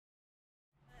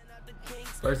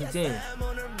First and 10.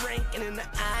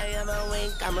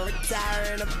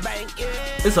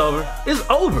 It's over. It's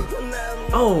over.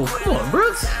 Oh, come on,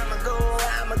 Brooks.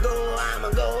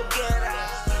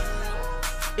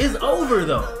 It's over,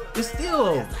 though. It's still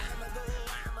over.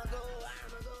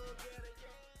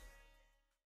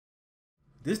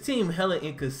 This team hella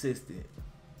inconsistent.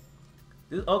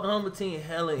 This Oklahoma team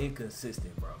hella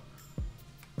inconsistent, bro.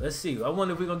 Let's see. I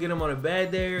wonder if we're going to get them on a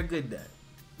bad day or a good day.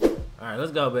 All right,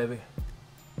 let's go, baby.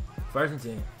 First and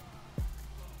 10.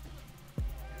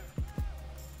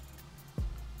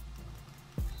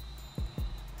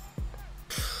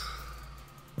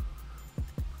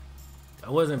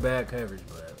 That wasn't bad coverage,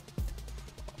 but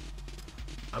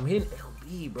I'm hitting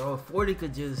LB, bro. 40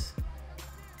 could just,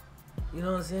 you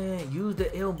know what I'm saying? Use the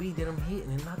LB that I'm hitting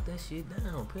and knock that shit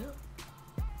down, pimp.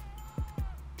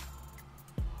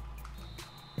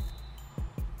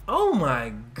 Oh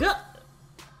my God.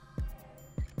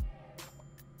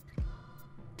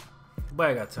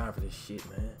 Nobody got time for this shit,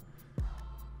 man.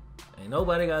 Ain't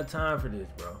nobody got time for this,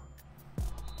 bro.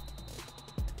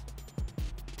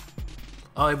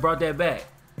 Oh, they brought that back.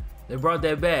 They brought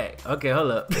that back. Okay,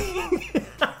 hold up.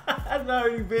 I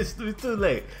already bitched. It's too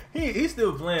late. He's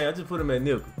still playing. I just put him at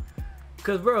nickel.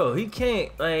 Cause bro, he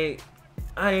can't, like,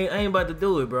 I ain't about to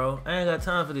do it, bro. I ain't got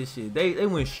time for this shit. They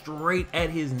went straight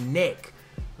at his neck.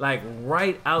 Like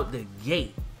right out the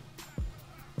gate.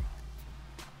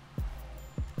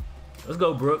 Let's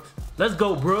go, Brooks. Let's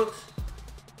go, Brooks.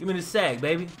 Give me the sack,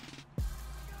 baby.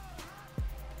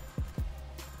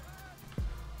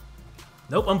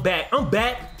 Nope, I'm back. I'm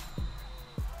back.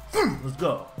 Let's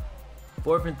go.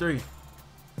 4th and 3.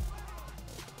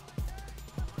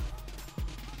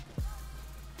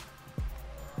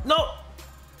 No.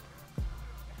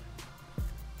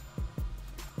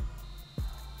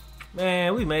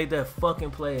 Man, we made that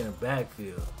fucking play in the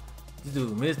backfield. This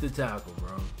dude missed the tackle,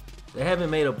 bro. They haven't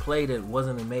made a play that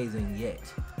wasn't amazing yet.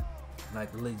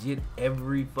 Like, legit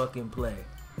every fucking play.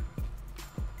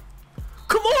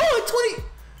 Come on, 20!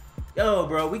 Yo,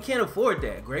 bro, we can't afford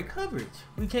that. Great coverage.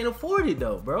 We can't afford it,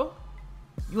 though, bro.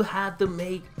 You have to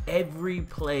make every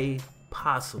play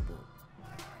possible.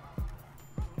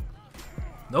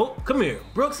 Nope, come here.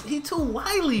 Brooks, he too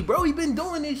wily, bro. He been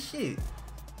doing this shit.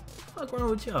 What's wrong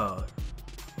with y'all?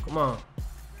 Come on.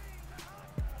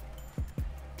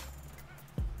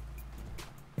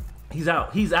 He's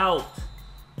out. He's out.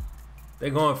 They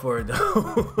going for it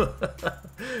though.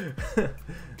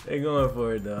 They going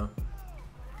for it though.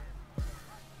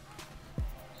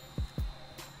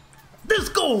 Let's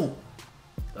go.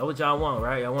 That's what y'all want,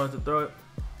 right? Y'all want us to throw it?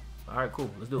 All right,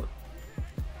 cool. Let's do it.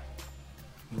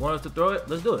 You want us to throw it?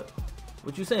 Let's do it.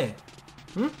 What you saying?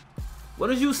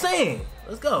 What is you saying?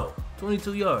 Let's go.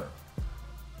 22 yards.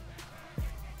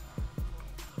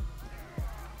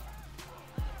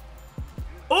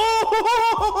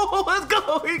 Oh, let's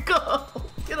go, Rico.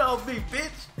 Get off me,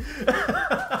 bitch.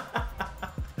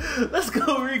 Let's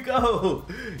go, Rico.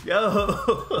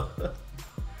 Yo.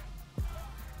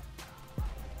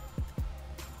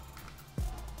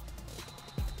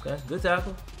 Okay, good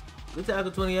tackle. Good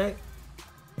tackle, 28.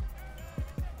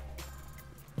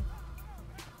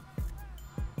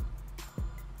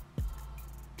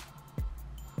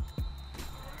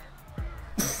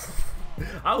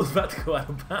 I was about to go out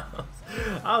of bounds.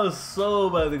 I was so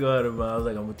about to go out of bounds. I was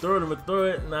like, I'm gonna throw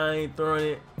it. Nah, I ain't throwing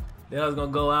it. Then I was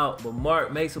gonna go out, but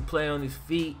Mark makes a play on his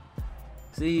feet.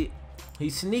 See,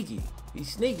 he's sneaky.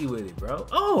 He's sneaky with it, bro.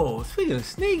 Oh, speaking of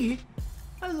sneaky,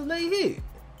 that was a late hit.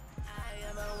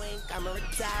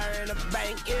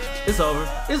 It's over.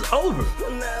 It's over.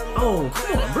 Oh,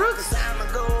 come on, Brooks.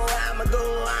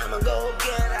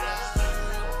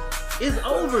 It's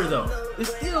over, though.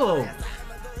 It's still over.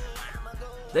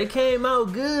 They came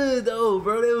out good, though,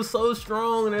 bro. They were so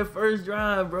strong in that first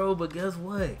drive, bro. But guess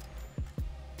what?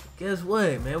 Guess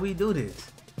what, man? We do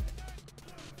this.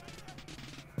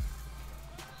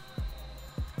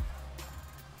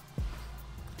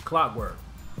 Clockwork.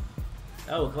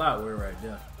 That was clockwork right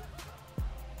there.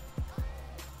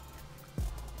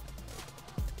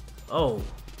 Oh.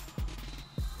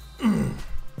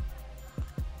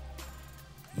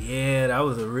 Yeah, that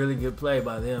was a really good play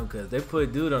by them because they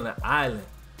put dude on the island.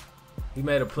 He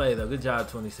made a play, though. Good job,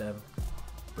 27.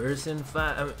 Burson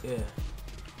 5. I mean, yeah.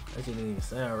 That shit didn't even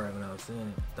sound right when I was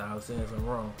saying it. Thought I was saying something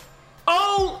wrong.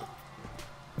 Oh!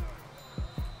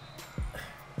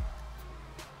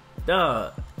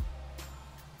 Dog.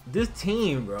 This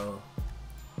team, bro.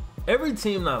 Every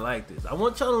team not like this. I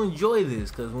want y'all to enjoy this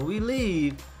because when we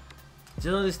leave,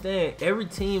 just understand, every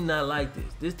team not like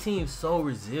this. This team's so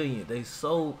resilient. They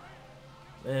so,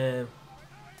 man,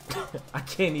 I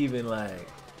can't even like,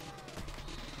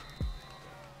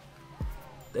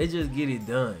 They just get it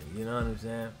done. You know what I'm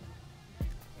saying?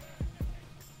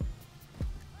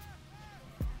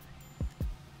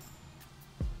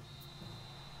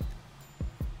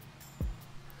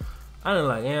 I didn't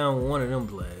like one of them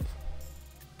plays.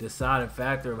 Deciding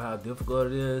factor of how difficult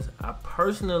it is. I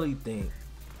personally think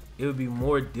it would be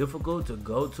more difficult to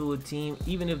go to a team,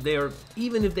 even if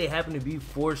they happen to be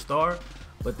 4-star,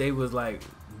 but they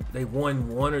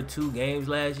won 1 or 2 games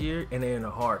last year and they're in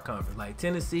a hard conference. Like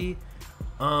Tennessee,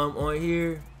 on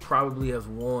here probably has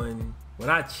won. When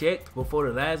I checked before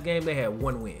the last game, they had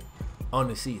 1 win on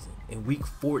the season in week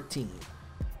 14.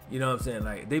 You know what I'm saying?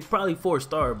 Like, they probably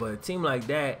 4-star, but a team like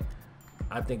that,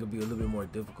 I think it'd be a little bit more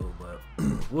difficult, but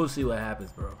we'll see what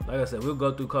happens, bro. Like I said, we'll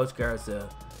go through Coach Carousel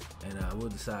and we'll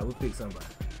decide. We'll pick somebody.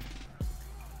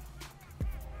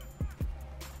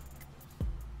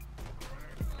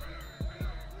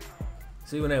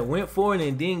 See, when they went for it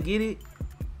and didn't get it,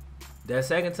 that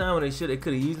second time when they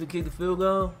could have easily kicked the field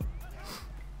goal.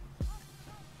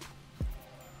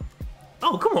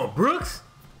 Oh, come on, Brooks.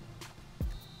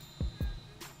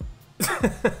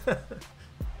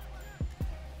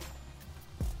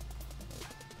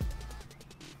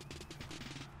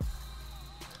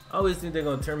 I always think they're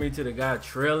gonna turn me to the guy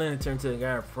trailing and turn to the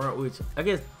guy in front, which I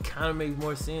guess kind of makes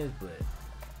more sense, but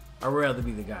I'd rather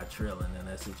be the guy trailing in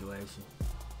that situation.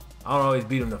 I don't always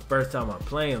beat him the first time I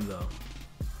play him though.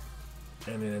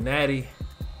 And in a natty,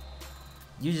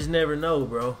 you just never know,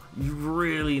 bro. You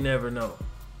really never know.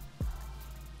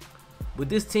 With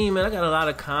this team, man, I got a lot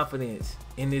of confidence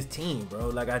in this team, bro.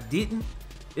 Like,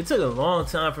 it took a long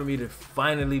time for me to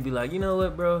finally be like, you know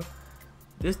what, bro?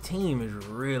 This team is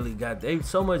really they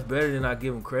so much better than I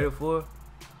give them credit for.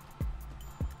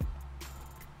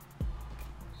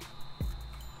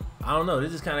 I don't know. They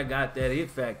just kind of got that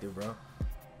it factor, bro.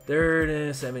 3rd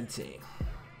and 17.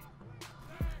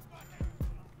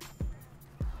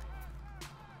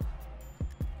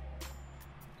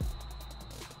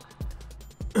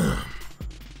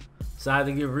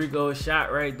 Decided to give Rico a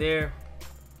shot right there.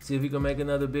 See if he can make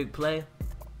another big play.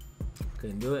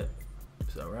 Couldn't do it.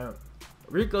 It's all right.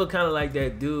 Rico kind of like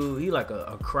that dude. He like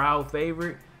a crowd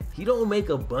favorite. He don't make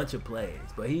a bunch of plays,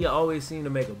 but he always seems to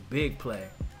make a big play.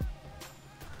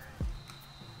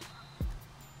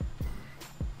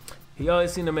 He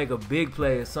always seems to make a big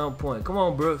play at some point. Come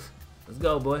on, Brooks. Let's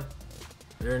go, boy.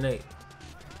 There and 8.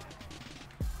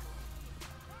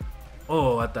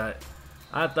 Oh, I thought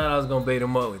I was gonna bait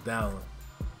him up with that one.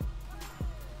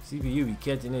 CPU be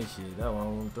catching this shit. That one I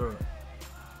won't throw.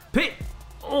 Pick.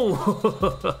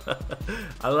 Oh,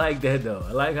 I like that though.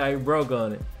 I like how he broke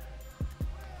on it.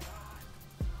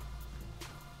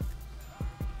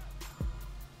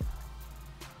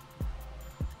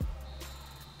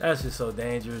 That's just so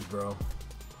dangerous, bro.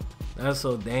 That's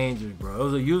so dangerous, bro. It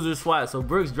was a user swat, so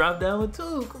Brooks dropped that one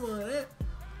too. Come on, man.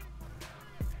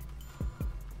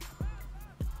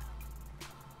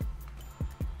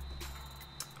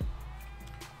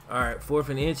 All right, 4th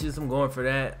and inches. I'm going for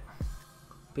that.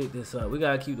 Pick this up. We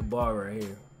gotta keep the ball right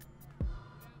here.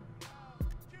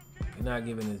 You're not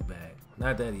giving this back.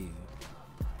 Not that easy.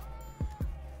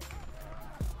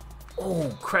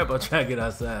 Oh crap! I'm trying to get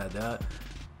outside, dog.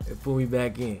 They pull me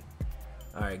back in.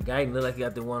 All right, Guyton look like he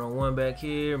got the one-on-one back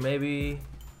here. Maybe.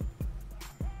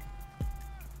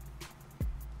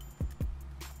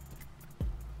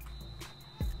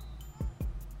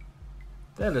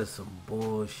 That is some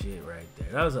bullshit right there.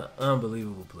 That was an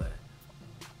unbelievable play.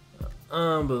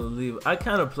 Unbelievable. I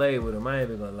kind of played with him. I ain't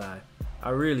even gonna lie. I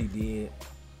really did.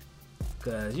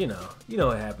 Cause you know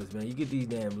what happens, man. You get these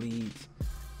damn leads,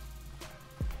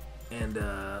 and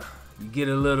you get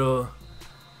a little.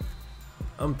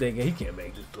 I'm thinking he can't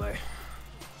make this play.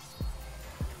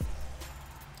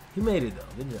 He made it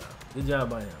though. Good job. Good job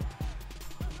by him.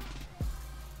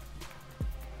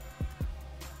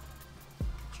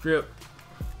 Strip.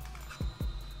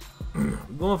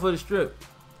 We're going for the strip.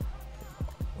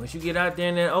 Once you get out there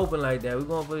in that open like that, we're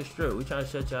going for the strip. We're trying to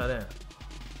shut y'all down.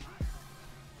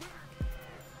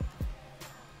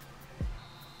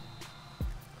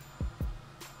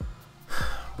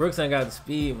 Brooks ain't got the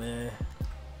speed, man.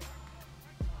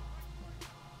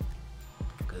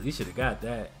 Because he should have got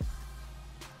that.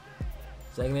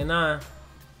 2nd and 9.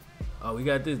 Oh, we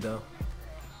got this, though.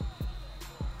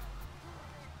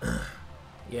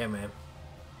 Yeah, man.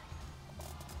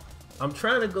 I'm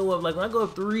trying to go up, like when I go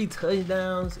 3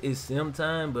 touchdowns, it's sim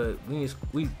time, but we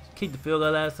kicked the field goal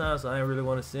last time, so I didn't really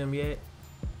want to sim yet.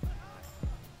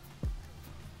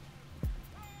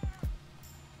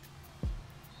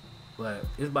 But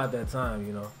it's about that time,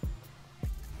 you know.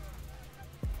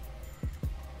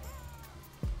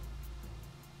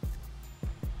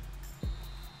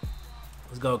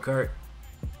 Let's go, Kurt.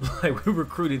 Like, we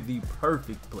recruited the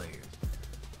perfect players.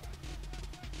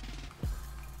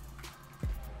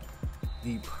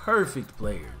 The perfect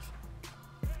players.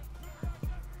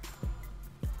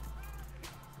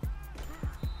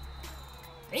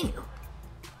 Damn.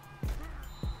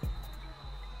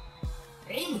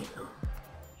 Damn.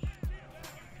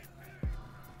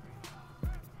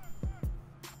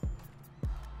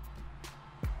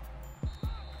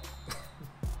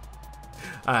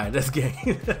 Alright, that's game.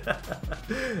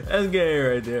 That's game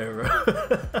right there, bro.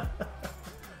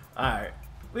 Alright,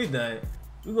 we done.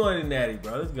 We going to Natty,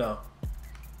 bro. Let's go.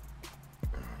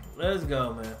 Let's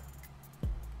go, man.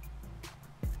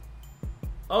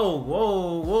 Oh,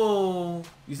 whoa, whoa.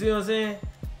 You see what I'm saying?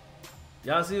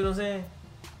 Y'all see what I'm saying?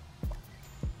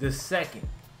 The second.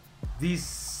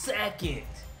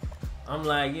 I'm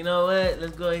like, you know what?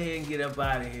 Let's go ahead and get up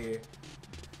out of here.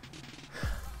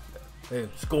 Hey,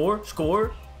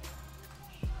 score.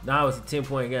 Now it's a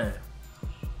 10-point game.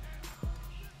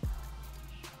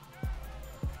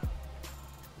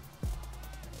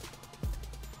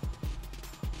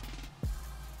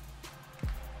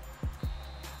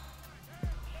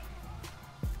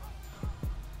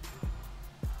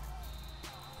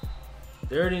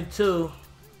 Third and 2.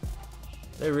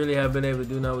 They really have been able to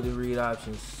do nothing with the read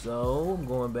options, so I'm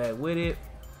going back with it.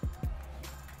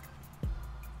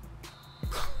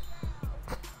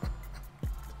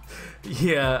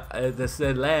 Yeah,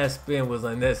 that last spin was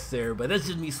unnecessary, but that's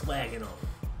just me swagging on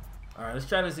it. All right, let's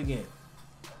try this again.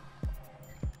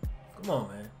 Come on,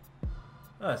 man.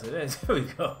 Oh, so there we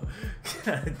go.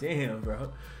 God damn,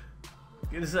 bro.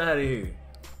 Get us out of here.